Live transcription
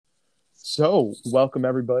So, welcome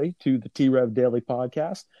everybody to the T-Rev Daily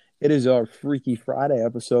Podcast. It is our Freaky Friday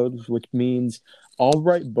episode, which means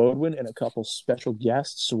Albright Bodwin and a couple special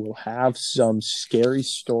guests will have some scary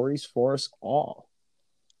stories for us all.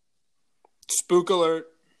 Spook alert.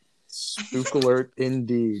 Spook alert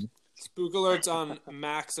indeed. Spook alert's on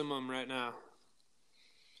maximum right now.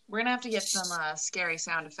 We're going to have to get some scary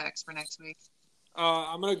sound effects for next week.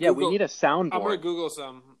 I'm gonna Yeah, we need a soundboard. I'm gonna Google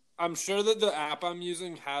some. I'm sure that the app I'm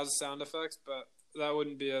using has sound effects, but that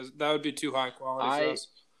would be too high quality for us.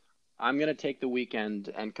 I'm gonna take the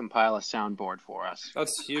weekend and compile a soundboard for us.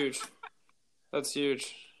 That's huge. That's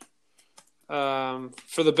huge. For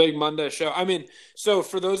the big Monday show. I mean, so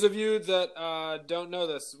for those of you that don't know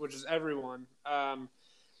this, which is everyone,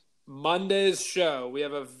 Monday's show, we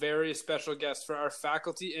have a very special guest for our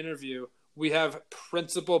faculty interview. We have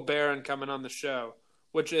Principal Barron coming on the show,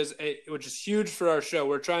 which is huge for our show.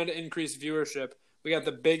 We're trying to increase viewership. We got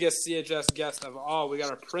the biggest CHS guest of all. We got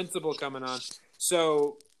our principal coming on,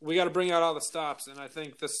 so we got to bring out all the stops. And I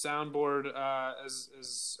think the soundboard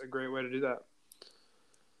is a great way to do that.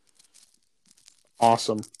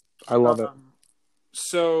 Awesome. I love it.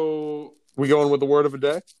 So we going with the word of the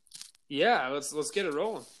day? Yeah, let's get it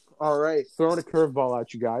rolling. All right, throwing a curveball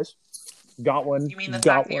at you guys. Got one. You mean the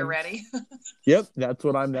fact that you're ready? Yep, that's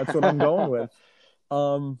what I'm going with.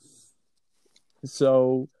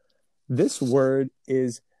 So this word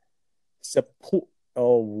is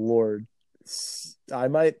oh Lord. I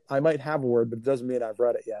might have a word, but it doesn't mean I've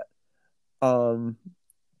read it yet.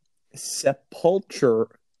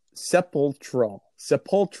 Sepulchral.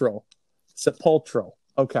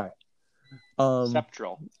 Okay.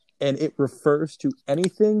 Sepulchral. And it refers to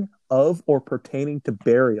anything of or pertaining to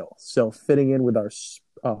burial. So fitting in with our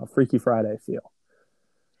Freaky Friday feel.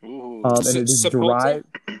 Ooh. And it is derived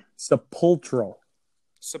sepulchral.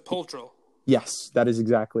 Sepulchral. Yes, that is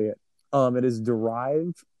exactly it. It is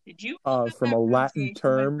derived from a Latin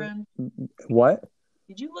term. What?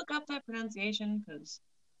 Did you look up that pronunciation? Because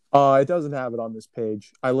it doesn't have it on this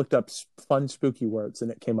page. I looked up fun spooky words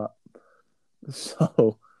and it came up.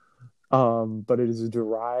 So, but it is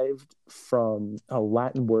derived from a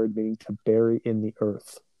Latin word meaning to bury in the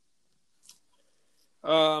earth.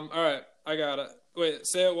 All right, I got it. Wait,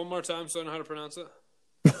 say it one more time so I know how to pronounce it.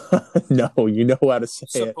 No, you know how to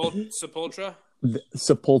say it. Sepultura?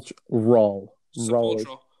 Sepulchral.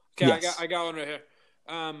 Sepulchral. Okay, yes. I got one right here.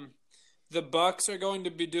 The Bucks are going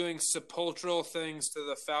to be doing sepulchral things to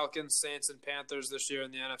the Falcons, Saints, and Panthers this year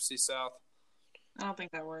in the NFC South. I don't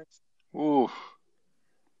think that works. Ooh.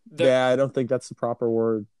 Yeah, I don't think that's the proper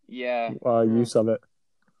word. Yeah. Use of it.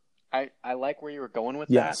 I like where you were going with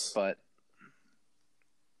yes. that, but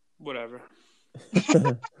whatever.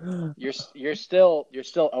 You're still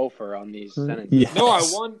over on these sentences. Yes. No,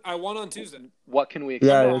 I won on Tuesday. What can we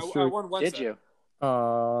expect? Yeah, that's true. I won Wednesday. Did you?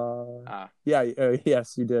 Yeah.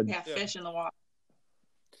 Yes, you did. Yeah, fish in the water.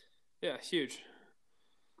 Yeah, huge.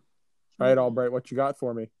 All right, Albright, what you got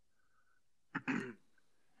for me?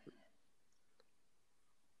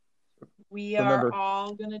 We are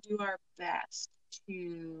all going to do our best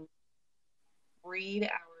to read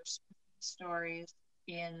our stories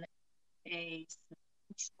in a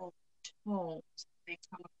central tone so they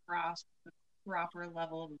come across with a proper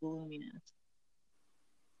level of gloominess.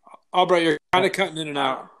 Albright, you're kind of cutting in and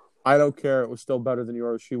out. I don't care. It was still better than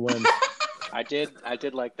yours. She wins. I did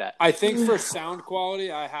like that. I think for sound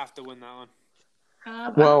quality, I have to win that one.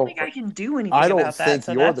 I don't think I can do anything about that,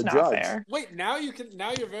 so that's not fair. Wait, now you can.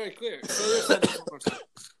 Now you're very clear. So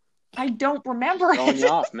I don't remember Throwing it. you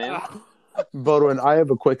off, man. Bodwin, I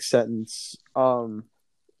have a quick sentence.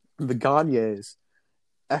 The Gagnes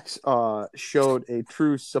showed a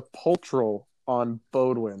true sepulchral on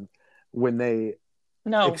Bodwin when they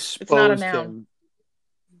exposed it's not a noun. him.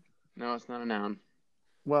 No, it's not a noun.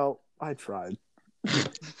 Well, I tried.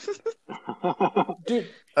 Dude,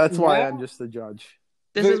 that's why I'm just the judge.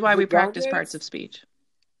 This is why we practice parts of speech.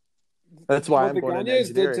 That's why I'm going to engineering.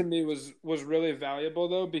 What the engineering. did to me was really valuable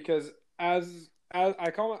though, because as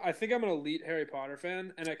I think I'm an elite Harry Potter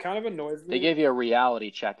fan, and it kind of annoys me. They gave you a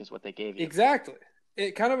reality check, is what they gave you. Exactly.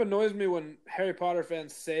 It kind of annoys me when Harry Potter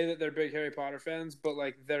fans say that they're big Harry Potter fans, but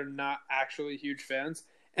like they're not actually huge fans.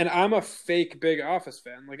 And I'm a fake big Office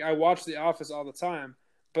fan. Like I watch The Office all the time,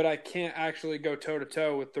 but I can't actually go toe to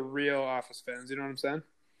toe with the real Office fans. You know what I'm saying?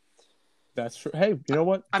 That's true. Hey, you know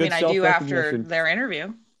what? I mean, I do after their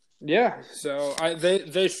interview. Yeah. So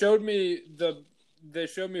they showed me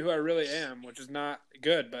who I really am, which is not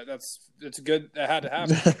good, but it's good. That had to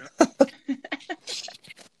happen. You know?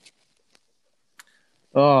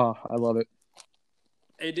 Oh, I love it.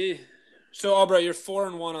 AD. So Albright, you're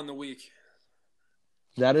 4-1 on the week.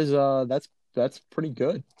 That is that's pretty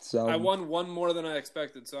good. So I won one more than I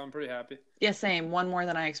expected, so I'm pretty happy. Yeah, same. One more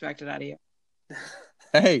than I expected out of you.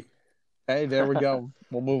 Hey, there we go.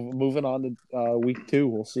 We'll moving on to week 2.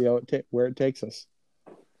 We'll see how where it takes us.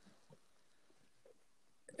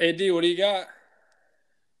 AD, what do you got?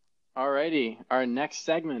 Alrighty, our next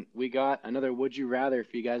segment, we got another Would You Rather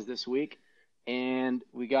for you guys this week, and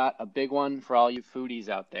we got a big one for all you foodies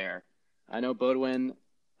out there. I know, Bodwin,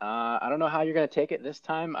 I don't know how you're going to take it this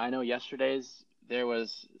time. I know yesterday's there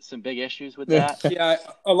was some big issues with that. Yeah,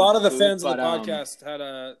 a lot of the fans of the podcast had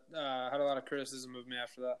a lot of criticism of me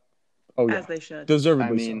after that. Oh yeah, as they should.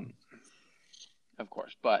 Deservedly of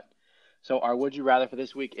course. But so our Would You Rather for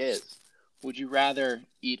this week is: would you rather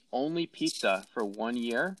eat only pizza for 1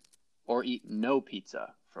 year, or eat no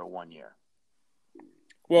pizza for 1 year?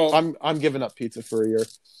 Well, I'm giving up pizza for a year.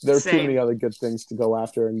 There's too many other good things to go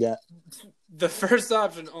after and get. The first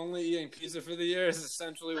option, only eating pizza for the year, is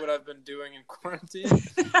essentially what I've been doing in quarantine.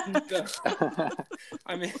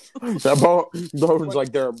 I mean, Bowen's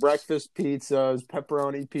like, there are breakfast pizzas,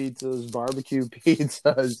 pepperoni pizzas, barbecue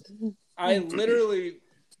pizzas. I literally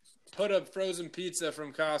put a frozen pizza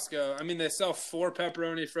from Costco. I mean, they sell 4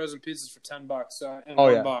 pepperoni frozen pizzas for $10. So in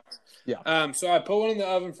one box. Yeah. So I put one in the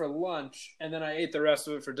oven for lunch, and then I ate the rest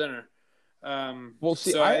of it for dinner. Well,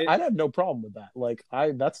 see, so I'd have no problem with that. Like,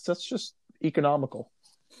 that's just economical.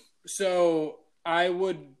 So I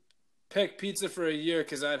would pick pizza for a year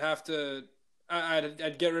because I'd have to.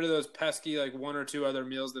 I'd get rid of those pesky 1 or 2 other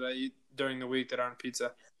meals that I eat during the week that aren't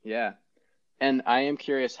pizza. Yeah. And I am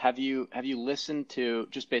curious, have you listened to,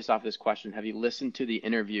 just based off this question, have you listened to the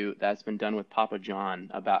interview that's been done with Papa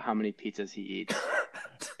John about how many pizzas he eats?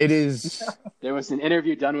 It is. There was an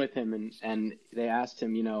interview done with him, and they asked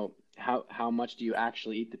him, how much do you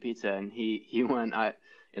actually eat the pizza? And he went,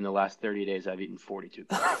 in the last 30 days, I've eaten 42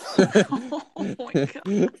 pizzas. Oh my God.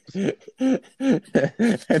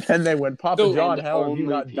 And then they went, Papa John, how have you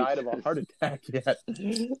not died of a heart attack yet?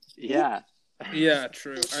 Yeah. Yeah,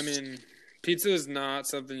 true. I mean, pizza is not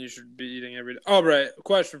something you should be eating every day. All right,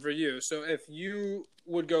 question for you. So if you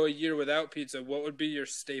would go a year without pizza, what would be your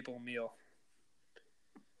staple meal?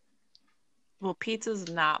 Well, pizza's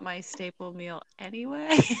not my staple meal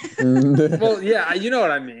anyway. Well, yeah, you know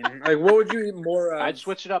what I mean. Like, what would you eat more of? I'd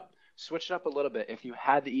switch it up a little bit. If you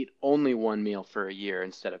had to eat only one meal for a year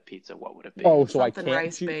instead of pizza, what would it be? Oh, so something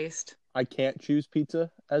rice-based. I can't choose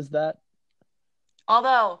pizza as that?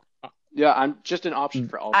 Although... Yeah, I'm just an option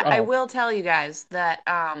for all. I will tell you guys that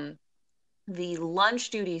the lunch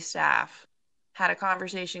duty staff had a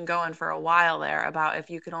conversation going for a while there about if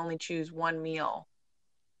you could only choose one meal,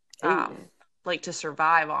 to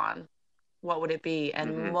survive on, what would it be?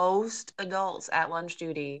 And most adults at lunch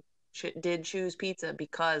duty did choose pizza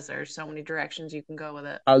because there's so many directions you can go with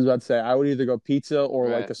it. I was about to say, I would either go pizza or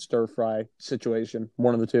like a stir fry situation,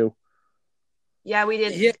 one of the two. Yeah, we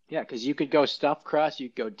did. Yeah, because you could go stuffed crust, you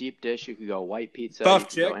could go deep dish, you could go white pizza, Buff you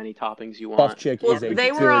could chick. go any toppings you want. Buff chick is a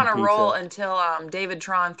They were on a pizza. roll until David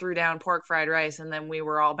Tron threw down pork fried rice, and then we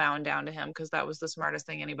were all bowing down to him because that was the smartest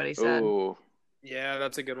thing anybody said. Ooh. Yeah,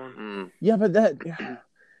 that's a good one. Mm. Yeah, but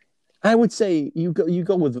I would say you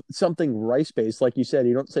go with something rice based, like you said.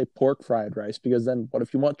 You don't say pork fried rice because then what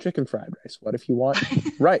if you want chicken fried rice? What if you want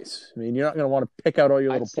rice? I mean, you're not going to want to pick out all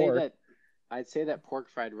your little pork. I'd say that pork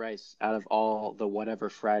fried rice, out of all the whatever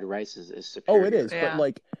fried rices, is superior. Oh, it is, yeah.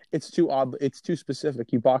 But it's too odd. It's too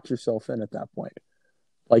specific. You box yourself in at that point.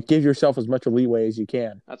 Give yourself as much leeway as you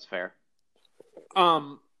can. That's fair. I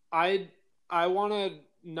want to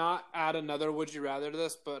not add another would you rather to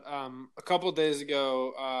this, but a couple of days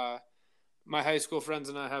ago, my high school friends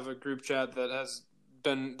and I have a group chat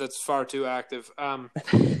that's far too active. And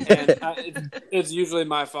it's usually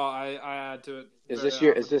my fault. I add to it. Is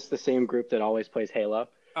this the same group that always plays Halo?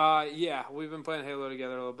 Yeah, we've been playing Halo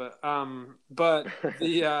together a little bit. But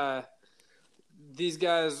these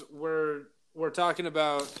guys we're talking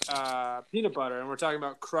about peanut butter, and we're talking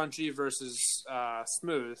about crunchy versus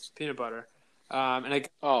smooth peanut butter. And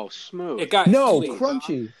smooth. It got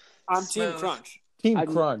crunchy. I'm Team Crunch.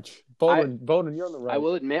 Crunch. Bowden, you're on the right. I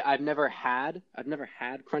will admit, I've never had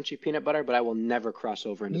crunchy peanut butter, but I will never cross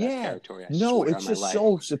over into that territory. It's just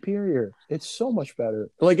so superior. It's so much better.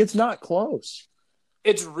 It's not close.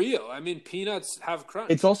 It's real. I mean, peanuts have crunch.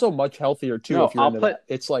 It's also much healthier too. No, if you're into that.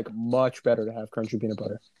 It's much better to have crunchy peanut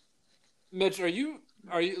butter. Mitch, are you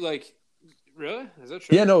really? Is that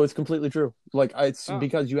true? Yeah, no, it's completely true.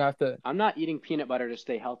 Because you have to. I'm not eating peanut butter to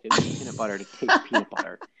stay healthy. I'm eating peanut butter to taste peanut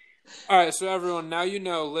butter. All right, so everyone, now you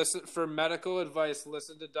know. Listen for medical advice.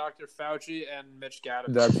 Listen to Dr. Fauci and Mitch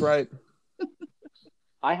Gaddis. That's right.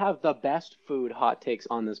 I have the best food hot takes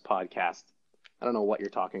on this podcast. I don't know what you're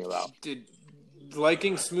talking about. Dude,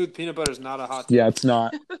 liking smooth peanut butter is not a hot take. Yeah, it's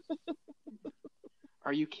not.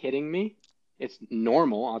 Are you kidding me? It's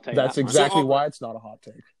normal, I'll tell you That's that much. exactly why it's not a hot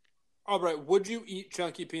take. Albright, would you eat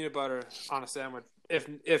chunky peanut butter on a sandwich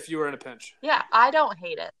if you were in a pinch? Yeah, I don't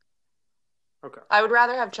hate it. Okay. I would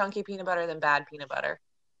rather have chunky peanut butter than bad peanut butter.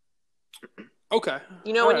 Okay.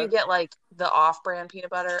 You know when you get like the off-brand peanut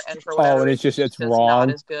butter and for whatever and it's wrong,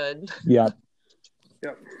 not as good. Yeah.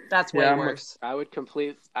 Yep. That's way worse. I would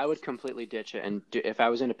completely ditch it, and if I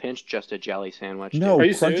was in a pinch, just a jelly sandwich. No, are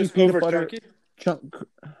you crunchy serious? peanut Over butter. chunky?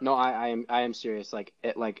 No, I am serious.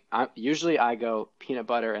 Usually I go peanut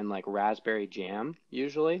butter and like raspberry jam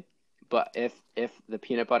usually, but if the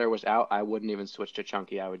peanut butter was out, I wouldn't even switch to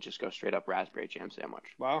chunky. I would just go straight up raspberry jam sandwich.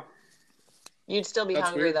 Wow. You'd still be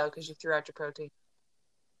hungry weird. though because you threw out your protein.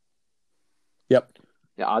 Yep.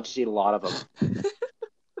 Yeah, I'll just eat a lot of them.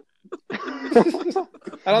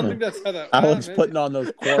 I don't think that's how that. Alan's putting on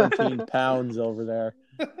those quarantine pounds over there.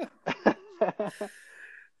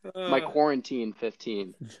 My quarantine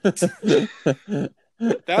 15.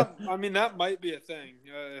 That might be a thing.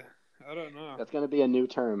 I don't know. That's going to be a new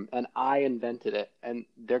term, and I invented it, and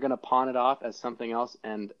they're going to pawn it off as something else,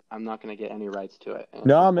 and I'm not going to get any rights to it. And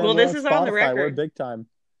No, man. Well, this is on the Spotify. record. We're big time.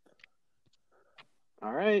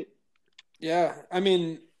 all right. Yeah, I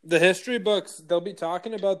mean, the history books, they'll be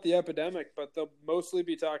talking about the epidemic, but they'll mostly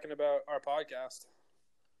be talking about our podcast.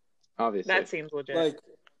 Obviously. That seems legit. Like,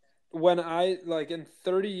 when in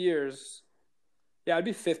 30 years, yeah, I'd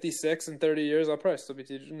be 56 in 30 years. I'll probably still be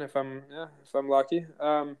teaching if I'm lucky.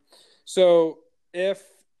 So if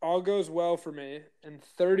all goes well for me, in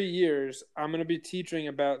 30 years, I'm going to be teaching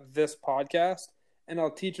about this podcast, and I'll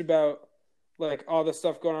teach about like all the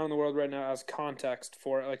stuff going on in the world right now as context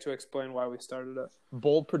for it, like to explain why we started it.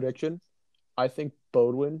 Bold prediction. I think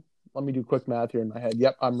Bodwin. Let me do quick math here in my head.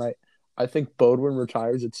 Yep, I'm right. I think Bodwin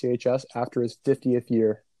retires at CHS after his 50th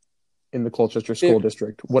year in the Colchester School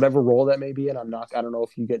District. Whatever role that may be in, I don't know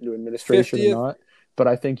if you get into administration 50th. or not, but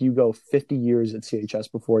I think you go 50 years at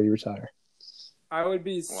CHS before you retire. I would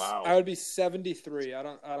be 73. I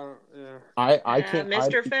don't yeah. I can't.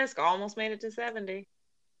 Mr. Fisk almost made it to 70.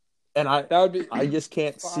 And I just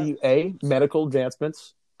can't fine. see medical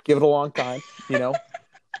advancements. Give it a long time, you know.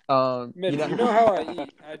 Mitch, you know how I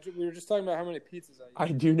eat. We were just talking about how many pizzas I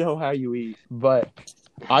eat. I do know how you eat, but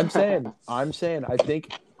I'm saying, I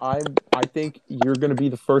think you're going to be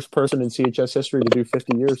the first person in CHS history to do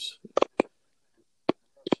 50 years.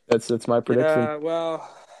 That's my prediction. Yeah, well,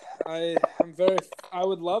 I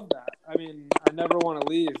would love that. I mean, I never want to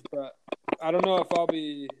leave, but I don't know if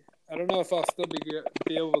I'll still be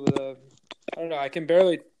able to. I don't know. I can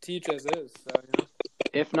barely teach as is. So, you know.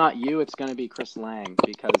 If not you, it's going to be Chris Lang,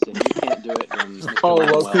 because if you can't do it, then Mr. Oh,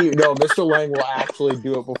 Lang will. no, Mr. Lang will actually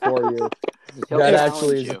do it before you. He'll That challenge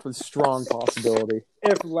actually is you. a strong possibility.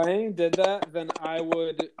 If Lang did that, then I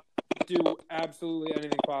would do absolutely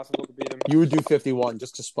anything possible to beat him. You would do 51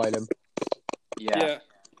 just to spite him. Yeah.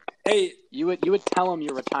 Hey. You would tell him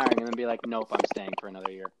you're retiring and then be like, nope, I'm staying for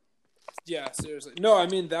another year. Yeah, seriously. No, I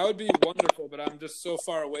mean that would be wonderful, but I'm just so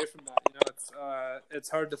far away from that. You know, it's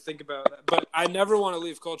hard to think about that. But I never want to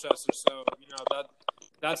leave Colchester, so you know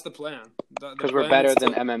that's the plan. Because we're better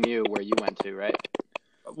than MMU, where you went to, right?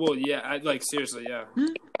 Well, yeah, seriously, yeah.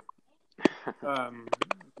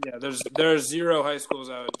 Yeah, there's 0 high schools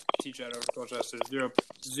I would teach at over Colchester. 0.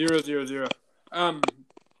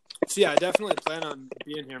 So yeah, I definitely plan on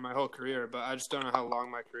being here my whole career, but I just don't know how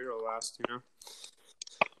long my career will last. You know.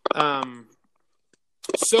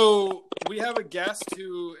 So we have a guest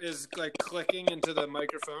who is like clicking into the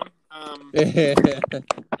microphone.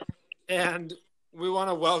 And we want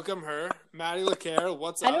to welcome her, Maddie LeCaire.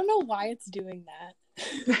 What's up? I don't know why it's doing that.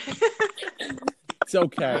 It's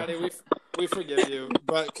okay. Maddie, we forgive you,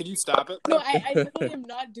 but could you stop it? No, I literally am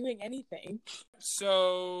not doing anything.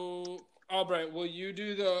 So, Albright, will you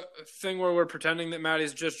do the thing where we're pretending that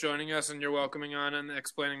Maddie's just joining us and you're welcoming on and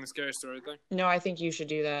explaining the scary story thing? No, I think you should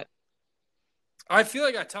do that. I feel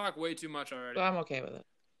like I talk way too much already. So I'm okay with it.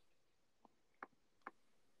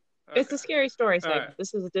 Okay. It's a scary story segment. Right.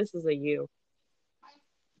 This is a you.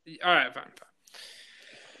 All right, fine.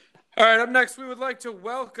 All right, up next, we would like to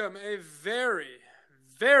welcome a very,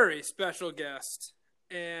 very special guest.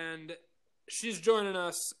 And she's joining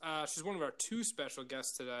us. She's one of our 2 special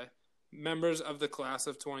guests today. Members of the class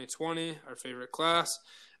of 2020, our favorite class.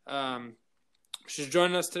 She's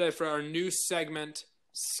joining us today for our new segment,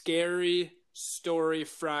 Scary Story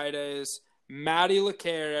Fridays. Maddie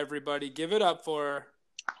LeCaire, everybody. Give it up for her.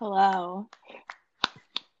 Hello.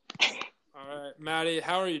 All right, Maddie,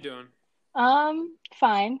 how are you doing?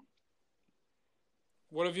 Fine.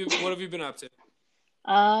 What have you been up to?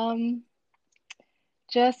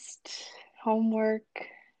 Just homework,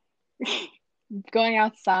 going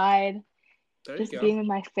outside, There just you go. being with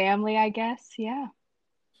my family, I guess. Yeah.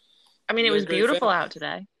 I mean, it You're a was great beautiful family. out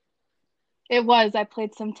today. It was. I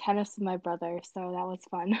played some tennis with my brother, so that was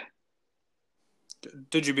fun.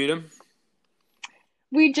 Did you beat him?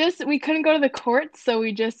 We couldn't go to the courts, so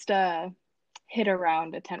we just hit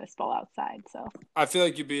around a tennis ball outside. So I feel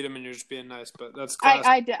like you beat him and you're just being nice, but that's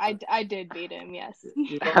classy. I did beat him. Yes.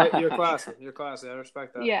 You're classy. You're classy. I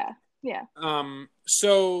respect that. Yeah.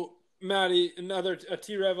 So Maddie, a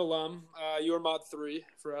T-Rev alum. You were Mod 3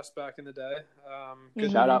 for us back in the day.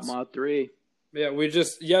 Good Shout out times. Mod 3. Yeah,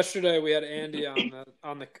 yesterday we had Andy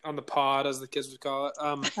on the pod, as the kids would call it.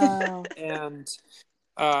 And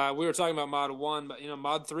we were talking about Mod 1, but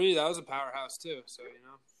Mod 3, that was a powerhouse too. So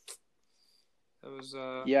it was.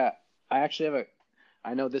 Yeah, I actually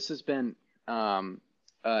I know this has been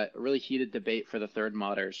a really heated debate for the third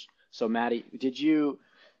modders. So Maddie, did you?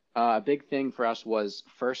 A big thing for us was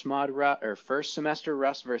first semester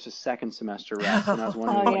Rust versus second semester Rust, and I was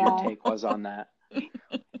wondering what your take was on that.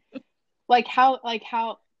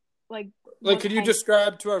 Could you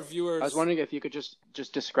describe to our viewers? I was wondering if you could just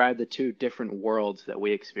describe the two different worlds that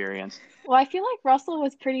we experienced. Well, I feel like Russell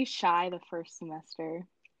was pretty shy the first semester,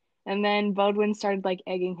 and then Bodwin started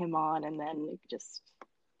egging him on, and then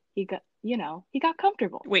he got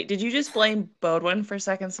comfortable. Wait, did you just blame Bodwin for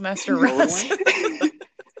second semester Rust?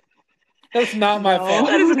 That's not my fault.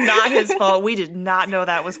 That is not his fault. We did not know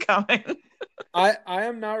that was coming. I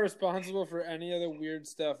am not responsible for any of the weird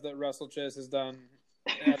stuff that Russell Chase has done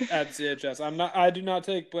at CHS. I do not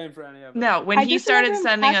take blame for any of it. No, when he started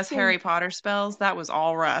sending us Harry Potter spells, that was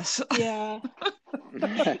all Russ. Yeah.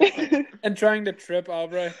 And trying to trip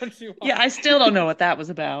Albright when she walked. Yeah, I still don't know what that was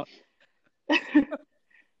about.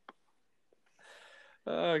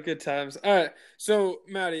 Oh, good times. All right. So,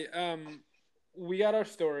 Maddie, we got our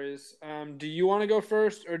stories. Do you want to go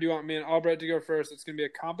first, or do you want me and Albright to go first? It's going to be a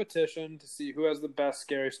competition to see who has the best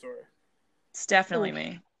scary story. It's definitely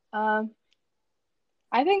me.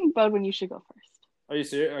 I think, Bodwin, you should go first. Are you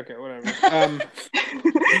serious? Okay, whatever.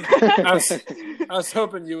 I was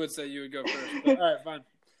hoping you would say you would go first. But, all right,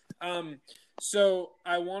 fine. So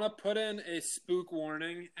I want to put in a spook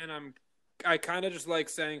warning, and I kind of just like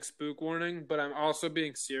saying spook warning, but I'm also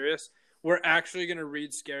being serious. We're actually going to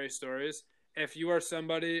read scary stories. If you are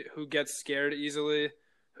somebody who gets scared easily,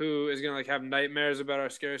 who is going to have nightmares about our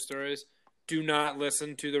scary stories, do not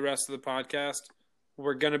listen to the rest of the podcast.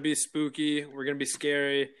 We're going to be spooky. We're going to be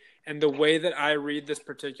scary. And the way that I read this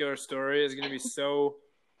particular story is going to be so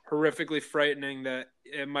horrifically frightening that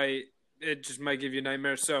it just might give you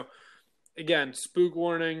nightmares. So, again, spook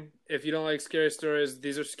warning. If you don't like scary stories,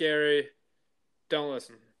 these are scary. Don't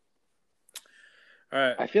listen. All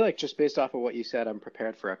right. I feel like just based off of what you said, I'm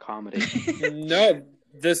prepared for a comedy. No,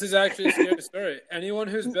 this is actually a scary story. Anyone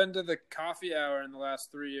who's been to the coffee hour in the last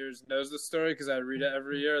 3 years knows the story because I read it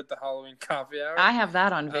every year at the Halloween coffee hour. I have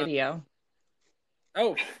that on video.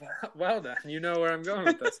 Oh, well done. You know where I'm going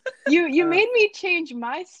with this. You made me change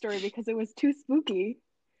my story because it was too spooky.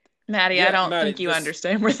 Maddie, Yeah, I don't Maddie, think you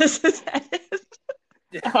understand where this is headed.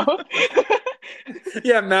 Yeah. Oh.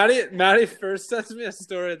 Yeah, Maddie first sends me a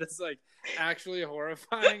story that's actually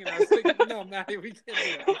horrifying, and I was like, no, Maddie, we can't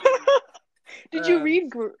do that. Did you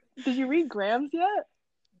read Graham's yet?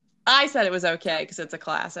 I said it was okay because it's a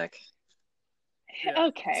classic. Yeah.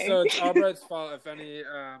 Okay. So it's Albright's fault if any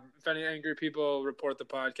angry people report the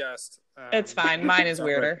podcast. It's fine. Mine is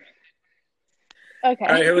weirder. Okay.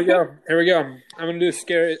 All right, here we go. I'm gonna do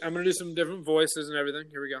scary. I'm gonna do some different voices and everything.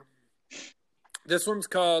 Here we go. This one's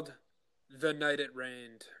called "The Night It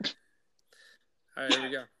Rained." All right, here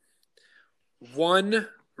we go. One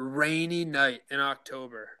rainy night in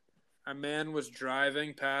October, a man was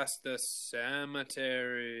driving past the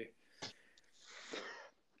cemetery.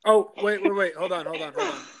 Oh, wait. Hold on.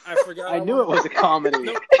 I forgot. I knew it was a comedy.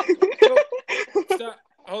 Nope. Stop.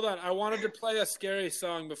 Hold on. I wanted to play a scary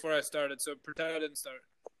song before I started, so pretend I didn't start.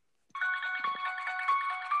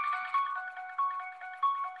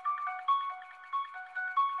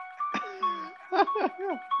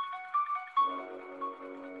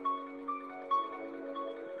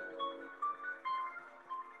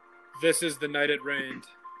 This is the night it rained.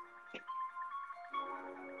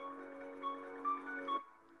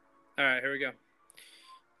 All right, here we go.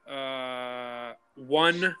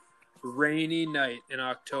 One rainy night in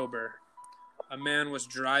October, a man was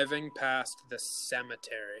driving past the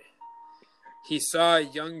cemetery. He saw a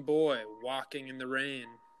young boy walking in the rain.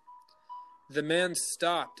 The man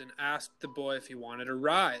stopped and asked the boy if he wanted a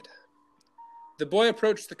ride. The boy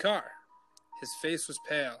approached the car. His face was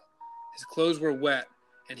pale. His clothes were wet,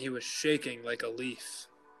 and he was shaking like a leaf.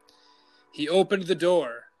 He opened the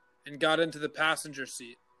door and got into the passenger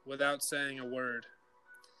seat without saying a word.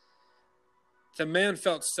 The man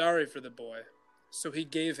felt sorry for the boy, so he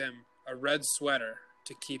gave him a red sweater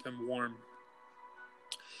to keep him warm.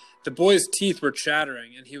 The boy's teeth were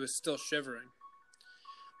chattering, and he was still shivering.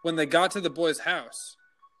 When they got to the boy's house,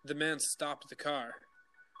 the man stopped the car.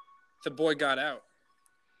 The boy got out.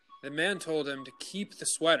 The man told him to keep the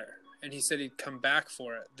sweater, and he said he'd come back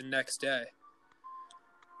for it the next day.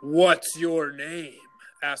 "What's your name?"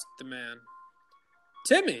 asked the man.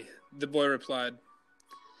 "Timmy," the boy replied.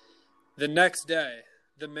 The next day,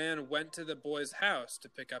 the man went to the boy's house to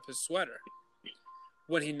pick up his sweater.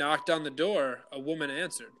 When he knocked on the door, a woman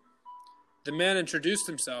answered. The man introduced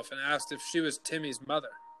himself and asked if she was Timmy's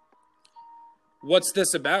mother. "What's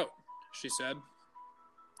this about?" she said.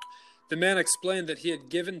 The man explained that he had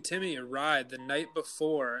given Timmy a ride the night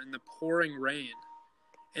before in the pouring rain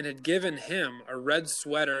and had given him a red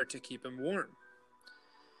sweater to keep him warm.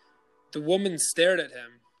 The woman stared at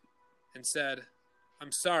him and said,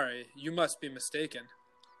 "I'm sorry, you must be mistaken.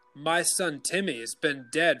 My son Timmy has been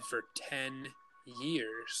dead for 10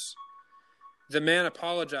 years. The man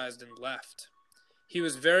apologized and left. He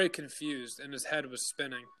was very confused and his head was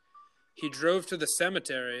spinning. He drove to the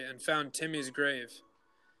cemetery and found Timmy's grave.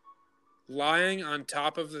 Lying on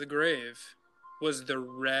top of the grave was the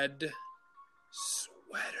red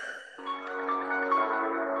sweater.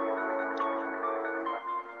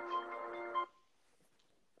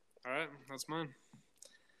 All right, that's mine.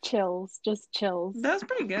 Chills, just chills. That was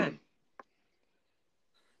pretty good.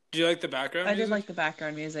 Do you like the background music? I did like the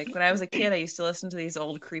background music. When I was a kid, I used to listen to these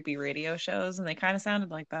old creepy radio shows, and they kind of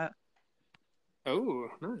sounded like that. Oh,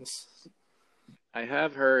 nice. I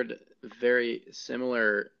have heard very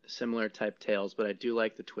similar type tales, but I do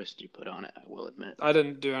like the twist you put on it, I will admit. I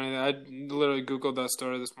didn't do anything. I literally Googled that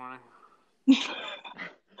story this morning.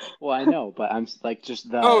 Well, I know, but I'm like just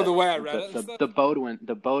the the way I read it. The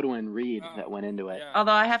Bodwin read that went into it. Yeah.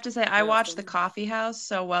 Although I have to say, I watched The Coffee House,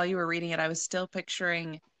 so while you were reading it, I was still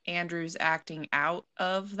picturing Andrew's acting out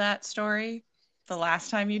of that story the last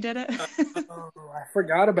time you did it. Oh, I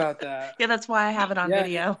forgot about that. Yeah, that's why I have it on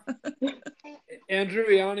video. Andrew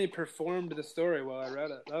Ianni performed the story while I read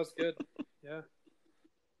it. That was good. Yeah.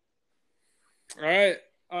 All right.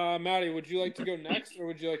 Maddie, would you like to go next, or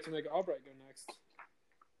would you like to make Albright go next?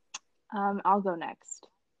 I'll go next.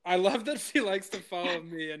 I love that she likes to follow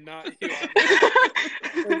me and not you.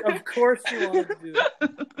 Like, of course you wanted to do that.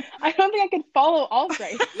 I don't think I could follow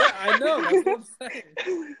Albright. Yeah, I know. That's what I'm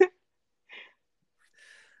saying.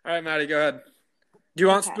 All right, Maddie, go ahead. Do you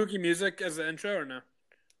want spooky music as the intro or no?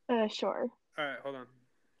 Sure. All right, hold on.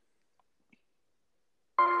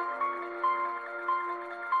 All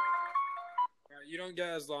right, you don't get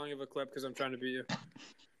as long of a clip because I'm trying to beat you.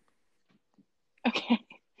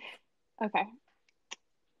 Okay.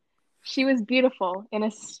 She was beautiful in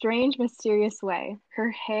a strange, mysterious way.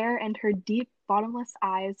 Her hair and her deep, bottomless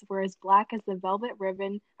eyes were as black as the velvet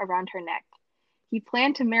ribbon around her neck. He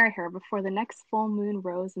planned to marry her before the next full moon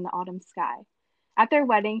rose in the autumn sky. At their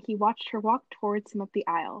wedding, he watched her walk towards him up the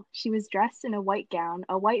aisle. She was dressed in a white gown,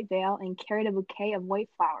 a white veil, and carried a bouquet of white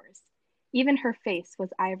flowers. Even her face was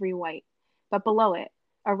ivory white, but below it,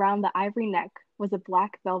 around the ivory neck, was a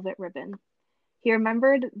black velvet ribbon. He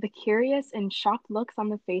remembered the curious and shocked looks on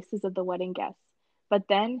the faces of the wedding guests, but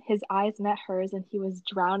then his eyes met hers and he was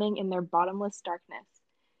drowning in their bottomless darkness.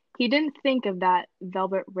 He didn't think of that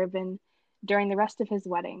velvet ribbon during the rest of his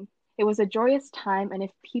wedding. It was a joyous time, and if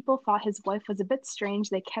people thought his wife was a bit strange,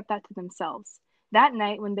 they kept that to themselves. That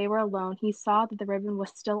night, when they were alone, he saw that the ribbon was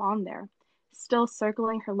still on there, still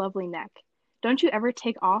circling her lovely neck. "Don't you ever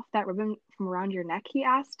take off that ribbon from around your neck?" he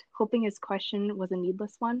asked, hoping his question was a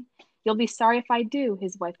needless one. "You'll be sorry if I do,"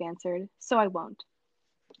 his wife answered, "so I won't."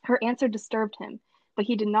 Her answer disturbed him, but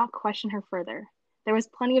he did not question her further. There was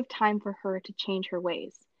plenty of time for her to change her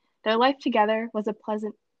ways. Their life together was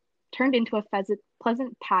turned into a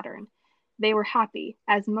pleasant pattern. They were happy,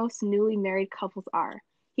 as most newly married couples are.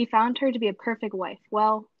 He found her to be a perfect wife,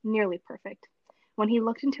 well, nearly perfect. When he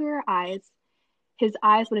looked into her eyes, his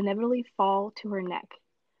eyes would inevitably fall to her neck.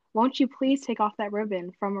 "Won't you please take off that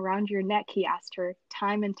ribbon from around your neck?" he asked her,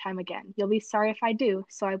 time and time again. "You'll be sorry if I do,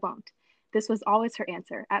 so I won't." This was always her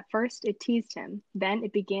answer. At first, it teased him. Then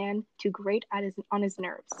it began to grate on his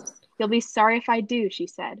nerves. "You'll be sorry if I do," she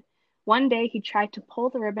said. One day, he tried to pull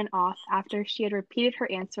the ribbon off after she had repeated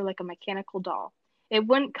her answer like a mechanical doll. It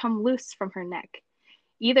wouldn't come loose from her neck.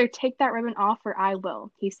 "Either take that ribbon off or I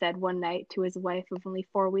will," he said one night to his wife of only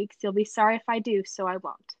 4 weeks. "You'll be sorry if I do, so I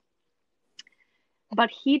won't." But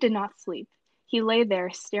he did not sleep. He lay there,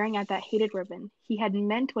 staring at that hated ribbon. He had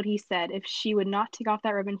meant what he said. If she would not take off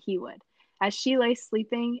that ribbon, he would. As she lay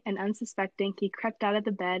sleeping and unsuspecting, he crept out of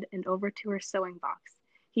the bed and over to her sewing box.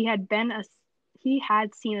 He had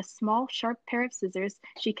seen a small, sharp pair of scissors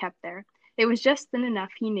she kept there. It was just thin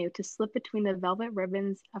enough, he knew, to slip between the velvet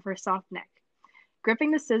ribbons of her soft neck.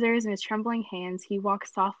 Gripping the scissors in his trembling hands, he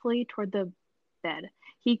walked softly toward the bed.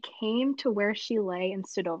 He came to where she lay and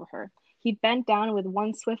stood over her. He bent down, and with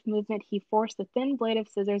one swift movement, he forced the thin blade of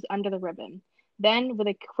scissors under the ribbon. Then, with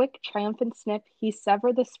a quick, triumphant snip, he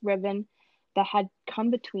severed this ribbon that had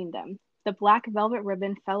come between them. The black velvet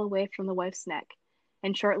ribbon fell away from the wife's neck,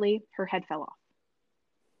 and shortly her head fell off.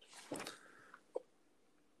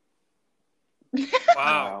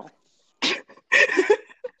 Wow.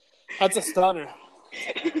 That's a stunner.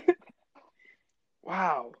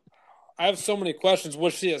 Wow. I have so many questions.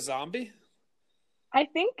 Was she a zombie? I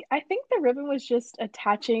think the ribbon was just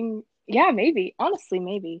attaching. Yeah, maybe. Honestly,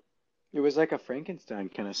 maybe. It was like a Frankenstein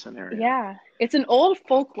kind of scenario. Yeah, it's an old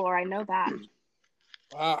folklore. I know that.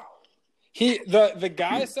 Wow. The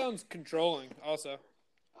guy sounds controlling. Also.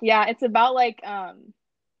 Yeah, it's about like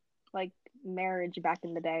marriage back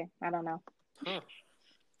in the day. I don't know. Huh.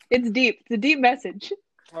 It's deep. It's a deep message.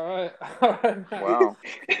 All right. Wow.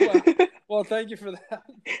 Well, thank you for that.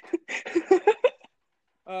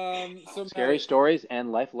 So Scary Maddie, stories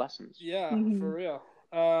and life lessons. Yeah, Mhm. for real.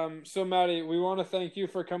 So Maddie, we want to thank you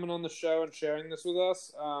for coming on the show and sharing this with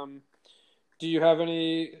us. Do you have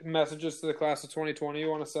any messages to the class of 2020 you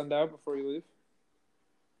want to send out before you leave?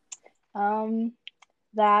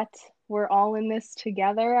 That we're all in this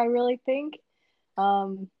together, I really think.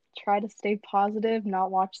 Try to stay positive,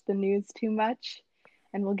 not watch the news too much,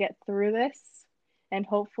 and we'll get through this. And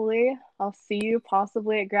hopefully I'll see you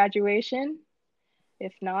possibly at graduation.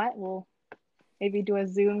 If not, we'll maybe do a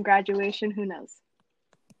Zoom graduation. Who knows?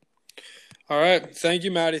 All right. Thank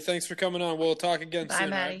you, Maddie. Thanks for coming on. We'll talk again Bye, soon.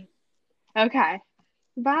 Maddie. Right? Okay.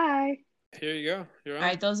 Bye. Here you go. You're on. All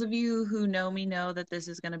right, those of you who know me know that this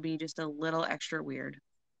is going to be just a little extra weird.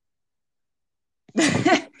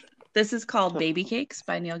 This is called Baby Cakes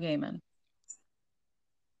by Neil Gaiman.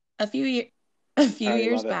 A few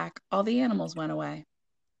years back, all the animals went away.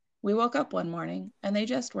 We woke up one morning, and they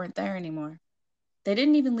just weren't there anymore. They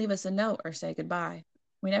didn't even leave us a note or say goodbye.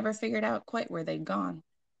 We never figured out quite where they'd gone.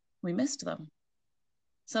 We missed them.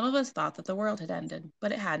 Some of us thought that the world had ended,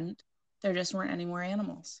 but it hadn't. There just weren't any more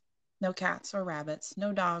animals. No cats or rabbits,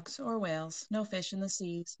 no dogs or whales, no fish in the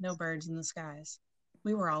seas, no birds in the skies.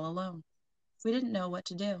 We were all alone. We didn't know what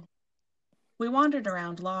to do. We wandered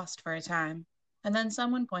around lost for a time, and then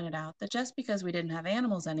someone pointed out that just because we didn't have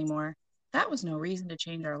animals anymore, that was no reason to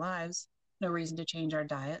change our lives, no reason to change our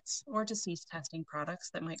diets, or to cease testing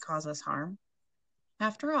products that might cause us harm.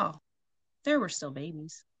 After all, there were still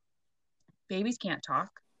babies. Babies can't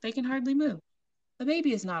talk. They can hardly move. A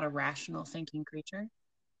baby is not a rational thinking creature.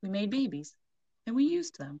 We made babies, and we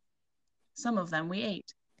used them. Some of them we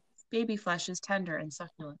ate. Baby flesh is tender and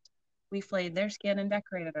succulent. We flayed their skin and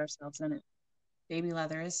decorated ourselves in it. Baby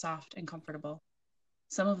leather is soft and comfortable.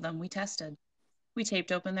 Some of them we tested. We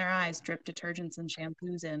taped open their eyes, dripped detergents and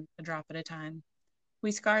shampoos in, a drop at a time.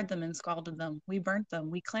 We scarred them and scalded them. We burnt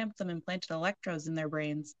them. We clamped them and planted electrodes in their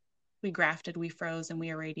brains. We grafted, we froze, and we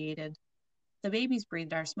irradiated. The babies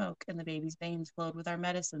breathed our smoke, and the babies' veins flowed with our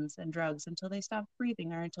medicines and drugs until they stopped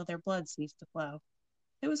breathing or until their blood ceased to flow.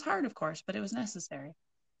 It was hard, of course, but it was necessary.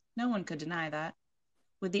 No one could deny that.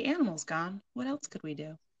 With the animals gone, what else could we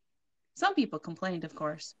do? Some people complained, of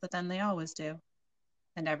course, but then they always do.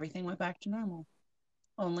 And everything went back to normal.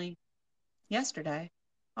 Only, yesterday,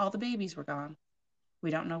 all the babies were gone.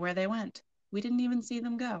 We don't know where they went. We didn't even see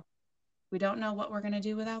them go. We don't know what we're going to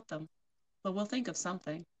do without them. But we'll think of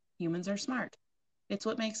something. Humans are smart. It's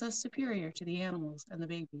what makes us superior to the animals and the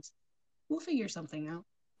babies. We'll figure something out.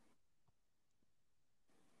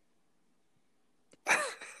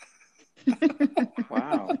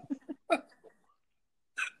 Wow.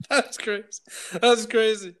 That's crazy. That's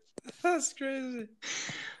crazy. That's crazy.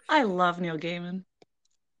 I love Neil Gaiman.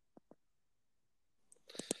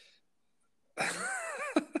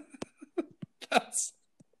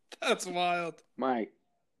 That's wild. My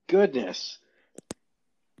goodness.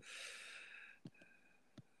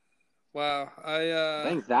 Wow. I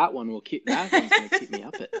think that one's gonna keep me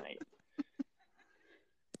up at night.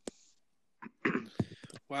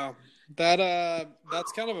 Wow.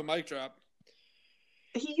 That's kind of a mic drop.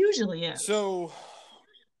 He usually is. So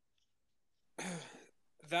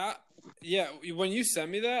when you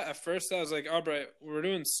sent me that, at first I was like, all right, we're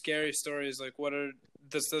doing scary stories. Like,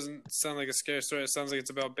 this doesn't sound like a scary story. It sounds like it's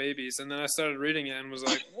about babies. And then I started reading it and was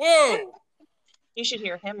like, whoa, You should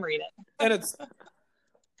hear him read it. And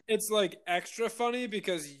it's like extra funny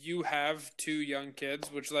because you have 2 young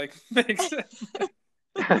kids, which like makes it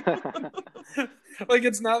like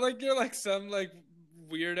it's not like you're like some like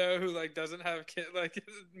weirdo who like doesn't have kids. Like it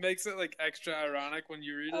makes it like extra ironic when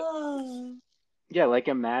you read it. Yeah, like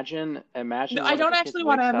imagine. No, I don't actually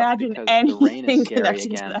want to imagine anything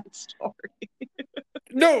connected to that story.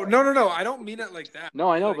 No. I don't mean it like that.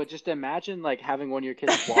 No, I know, like, but just imagine like having one of your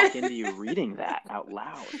kids walk into you reading that out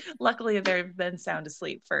loud. Luckily, they've been sound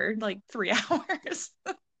asleep for like 3 hours.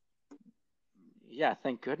 Yeah,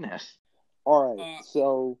 thank goodness. All right,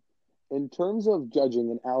 so in terms of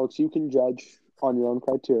judging, and Alex, you can judge on your own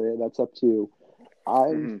criteria. That's up to you.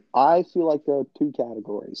 I feel like there are 2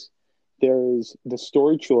 categories. There is the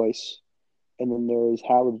story choice, and then there is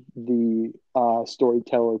how the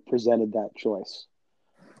storyteller presented that choice.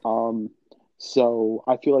 So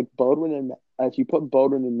I feel like if you put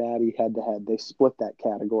Bodwin and Maddie head to head, they split that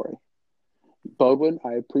category. Bodwin,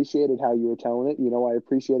 I appreciated how you were telling it. I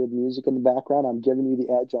appreciated music in the background. I'm giving you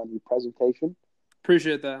the edge on your presentation.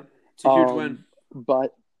 Appreciate that. It's a huge win.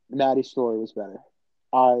 But Maddie's story was better.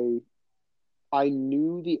 I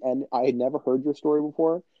knew the end. I had never heard your story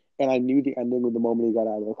before, and I knew the ending with the moment he got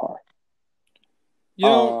out of the car.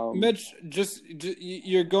 Mitch, just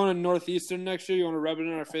you're going to Northeastern next year. You want to rub it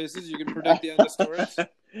in our faces? You can predict the end of stories.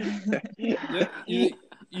 Yeah,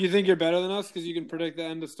 you think you're better than us because you can predict the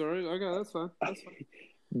end of stories? Okay, that's fine.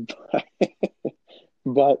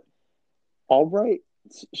 But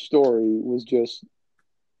Albright's story was just,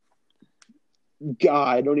 God,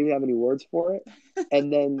 I don't even have any words for it.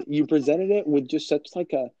 And then you presented it with just such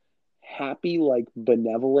like a happy like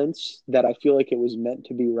benevolence that I feel like it was meant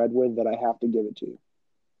to be read with, that I have to give it to you.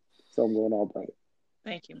 So I'm going Albright.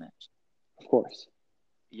 Thank you, Mitch. Of course.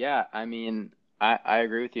 Yeah, I mean, I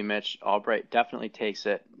agree with you, Mitch. Albright definitely takes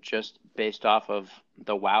it just based off of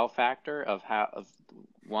the wow factor of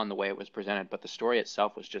the way it was presented, but the story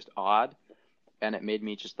itself was just odd, and it made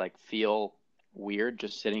me just like feel weird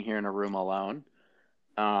just sitting here in a room alone.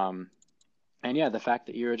 And yeah, the fact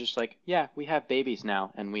that you were just like, yeah, we have babies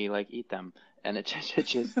now and we like eat them, and it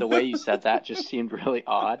just the way you said that just seemed really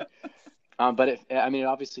odd. But it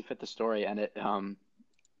obviously fit the story, and it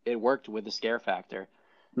worked with the scare factor.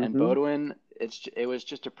 Mm-hmm. And Bodwin, it was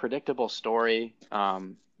just a predictable story.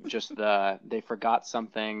 They forgot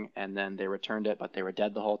something and then they returned it, but they were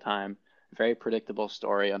dead the whole time. Very predictable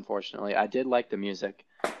story, unfortunately. I did like the music.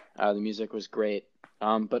 The music was great,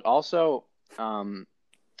 but also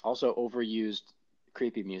overused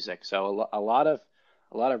creepy music. So a lot of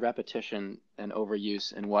repetition and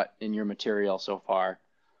overuse in your material so far.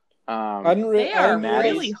 They are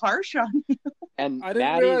really harsh on you. And I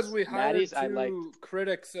didn't realize we hired 2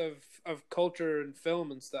 critics of culture and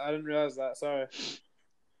film and stuff. I didn't realize that. Sorry.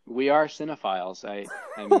 We are cinephiles. I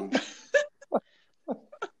mean,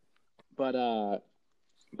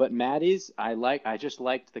 but Maddie's, I just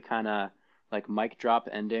liked the kind of like mic drop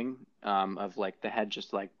ending of like the head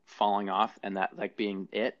just like falling off and that like being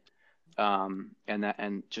it.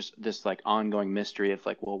 And just this like ongoing mystery of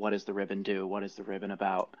like, well, what does the ribbon do? What is the ribbon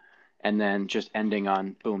about? And then just ending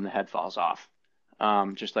on boom, the head falls off.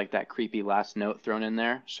 Just like that creepy last note thrown in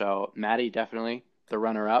there. So Maddie, definitely the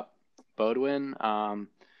runner up. Bodwin, I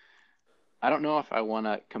don't know if I want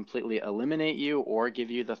to completely eliminate you or give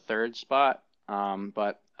you the 3rd spot,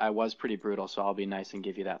 but I was pretty brutal, so I'll be nice and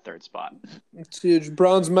give you that 3rd spot. It's huge.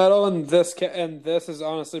 Bronze medal, and this is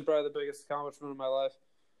honestly probably the biggest accomplishment of my life.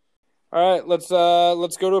 All right,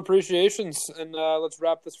 let's go to appreciations, and let's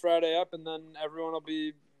wrap this Friday up, and then everyone will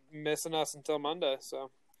be missing us until Monday.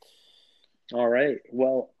 So, all right.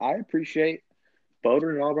 Well, I appreciate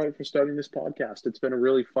Bodwin and Albright for starting this podcast. It's been a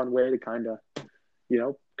really fun way to kind of,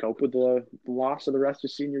 cope with the loss of the rest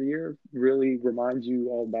of senior year. Really reminds you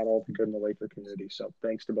all about all the good in the Laker community. So,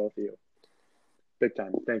 thanks to both of you. Big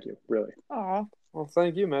time. Thank you. Really. Aw. Well,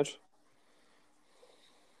 thank you, Mitch.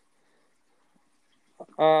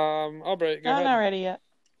 Albright, go ahead. I'm not ready yet.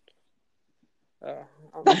 I'm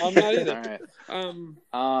not either. All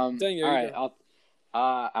right. Dang it, all right.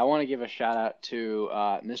 I want to give a shout out to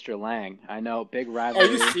Mr. Lang. I know, big rivalry.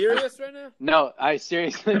 Are you serious right now? No, I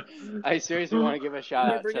seriously want to give a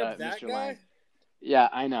shout out to Mr. Lang. Yeah,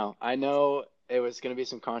 I know. It was going to be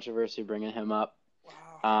some controversy bringing him up.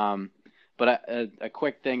 Wow. But a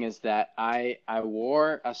quick thing is that I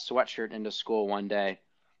wore a sweatshirt into school one day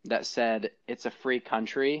that said "It's a free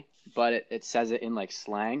country," but it says it in like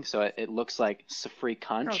slang, so it looks like "it's a free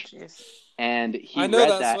cunch." Oh, jeez. And he read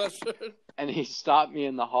that and he stopped me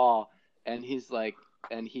in the hall, and he's like,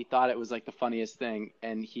 and he thought it was like the funniest thing,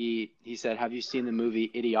 and he said, "Have you seen the movie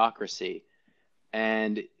Idiocracy?"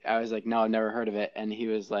 And I was like, no, I've never heard of it. And he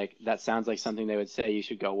was like, that sounds like something they would say. You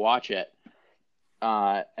should go watch it.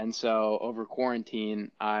 And so over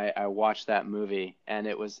quarantine, I watched that movie, and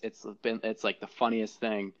it's like the funniest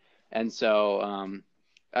thing. And so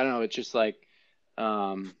I don't know, it's just like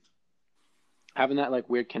having that like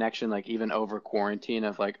weird connection, like even over quarantine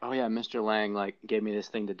of like, oh yeah, Mr. Lang like gave me this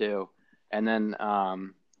thing to do. And then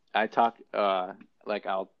I talk like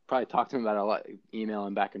I'll probably talk to him about it a lot, email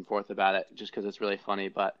him back and forth about it just because it's really funny.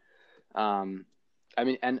 But I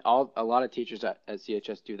mean, and a lot of teachers at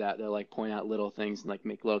CHS do that. They'll like point out little things and like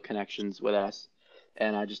make little connections with us.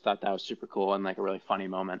 And I just thought that was super cool and like a really funny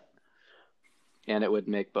moment. And it would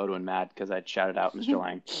make Bodwin mad because I'd shouted out Mr.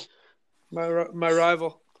 Lang. My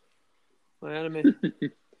rival, my enemy.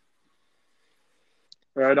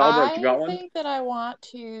 All right, Albert, you got one? I think that I want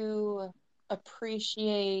to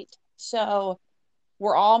appreciate. So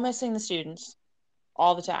we're all missing the students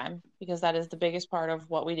all the time because that is the biggest part of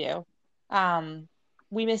what we do.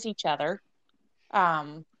 We miss each other.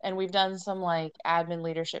 And we've done some like admin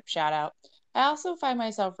leadership shout out. I also find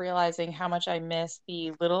myself realizing how much I miss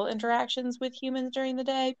the little interactions with humans during the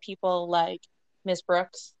day. People like Miss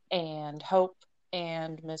Brooks and Hope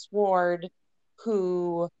and Miss Ward,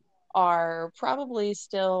 who are probably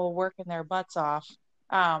still working their butts off.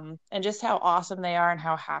 And just how awesome they are and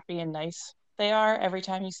how happy and nice they are every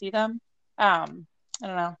time you see them. I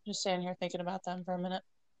don't know, just standing here thinking about them for a minute.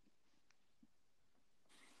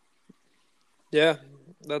 Yeah,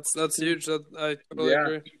 that's huge. I totally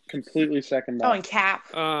agree. Completely second that. Oh, and Cap.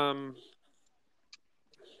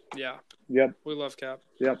 Yeah. Yep. We love Cap.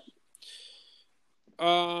 Yep.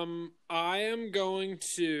 I am going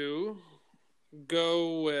to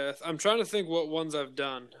go with. I'm trying to think what ones I've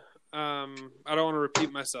done. I don't want to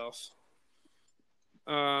repeat myself.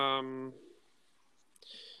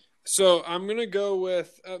 So I'm gonna go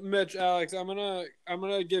with Mitch, Alex. I'm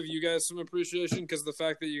gonna give you guys some appreciation because the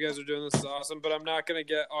fact that you guys are doing this is awesome. But I'm not gonna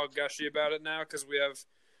get all gushy about it now because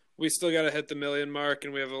we still got to hit the 1 million mark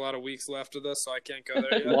and we have a lot of weeks left of this, so I can't go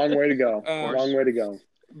there yet. Long way to go. Long way to go.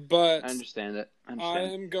 But I understand. I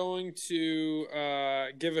am going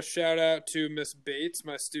to give a shout out to Miss Bates,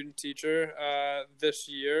 my student teacher, this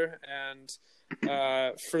year. And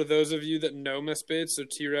for those of you that know Miss Bates, so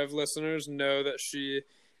T-Rev listeners, know that she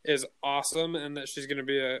is awesome and that she's going to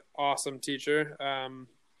be an awesome teacher.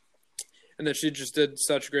 And that she just did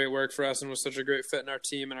such great work for us and was such a great fit in our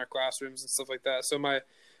team and our classrooms and stuff like that. So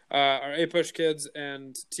our A-Push kids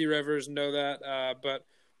and T-Revers know that, but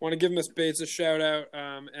want to give Miss Bates a shout out.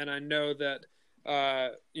 And I know that,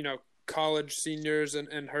 college seniors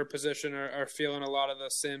and her position are feeling a lot of the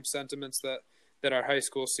same sentiments that our high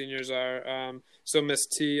school seniors are. So Miss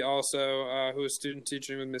T also, who is student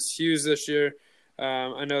teaching with Miss Hughes this year.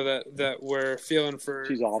 I know that we're feeling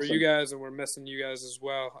for you guys and we're missing you guys as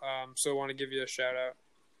well. So I want to give you a shout out.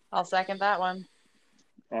 I'll second that one.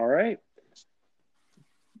 All right.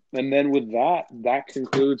 And then with that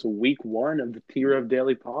concludes week 1 of the T-Rev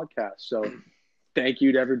Daily Podcast. So thank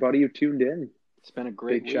you to everybody who tuned in. It's been a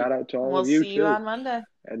great week. Shout out to all of you. We'll see you on Monday.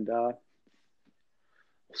 And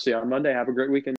see you on Monday. Have a great weekend.